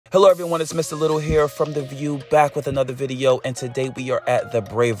Hello everyone, it's Mr. Little here from The View, back with another video, and today we are at the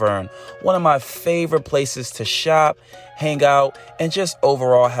Bravern, one of my favorite places to shop, hang out, and just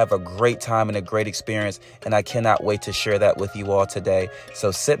overall have a great time and a great experience, and I cannot wait to share that with you all today.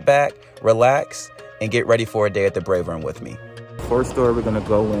 So sit back, relax, and get ready for a day at the Bravern with me. First store we're going to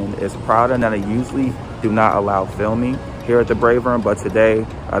go in is Prada. Now, they usually do not allow filming here at the Bravern, but today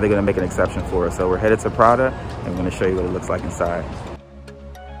they're going to make an exception for us. So we're headed to Prada, and we're going to show you what it looks like inside.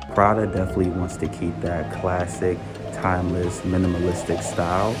 Prada definitely wants to keep that classic, timeless, minimalistic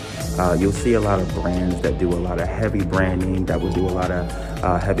style. You'll see a lot of brands that do a lot of heavy branding, that will do a lot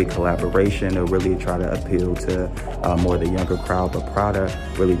of heavy collaboration, or really try to appeal to more of the younger crowd. But Prada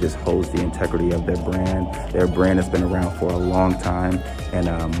really just holds the integrity of their brand. Their brand has been around for a long time. And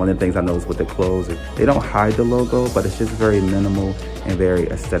one of the things I noticed with the clothes is they don't hide the logo, but it's just very minimal and very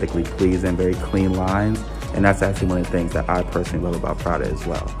aesthetically pleasing, very clean lines. And that's actually one of the things that I personally love about Prada as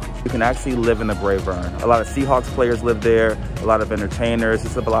well. You can actually live in the Bravern. A lot of Seahawks players live there, a lot of entertainers,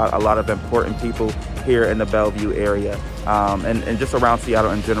 just a lot of important people here in the Bellevue area. And just around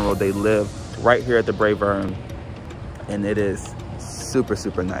Seattle in general, they live right here at the Bravern, and it is super,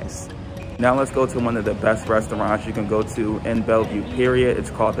 super nice. Now let's go to one of the best restaurants you can go to in Bellevue, period.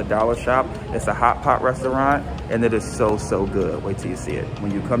 It's called the Dolar Shop. It's a hot pot restaurant, and it is so, so good. Wait till you see it.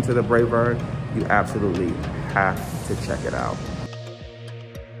 When you come to the Bravern, you absolutely have to check it out.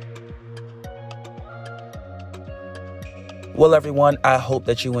 Well, everyone, I hope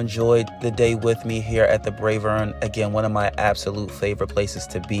that you enjoyed the day with me here at the Bravern. Again, one of my absolute favorite places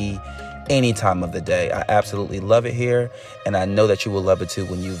to be any time of the day. I absolutely love it here, and I know that you will love it too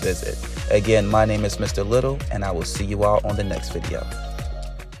when you visit. Again, my name is Mr. Little, and I will see you all on the next video.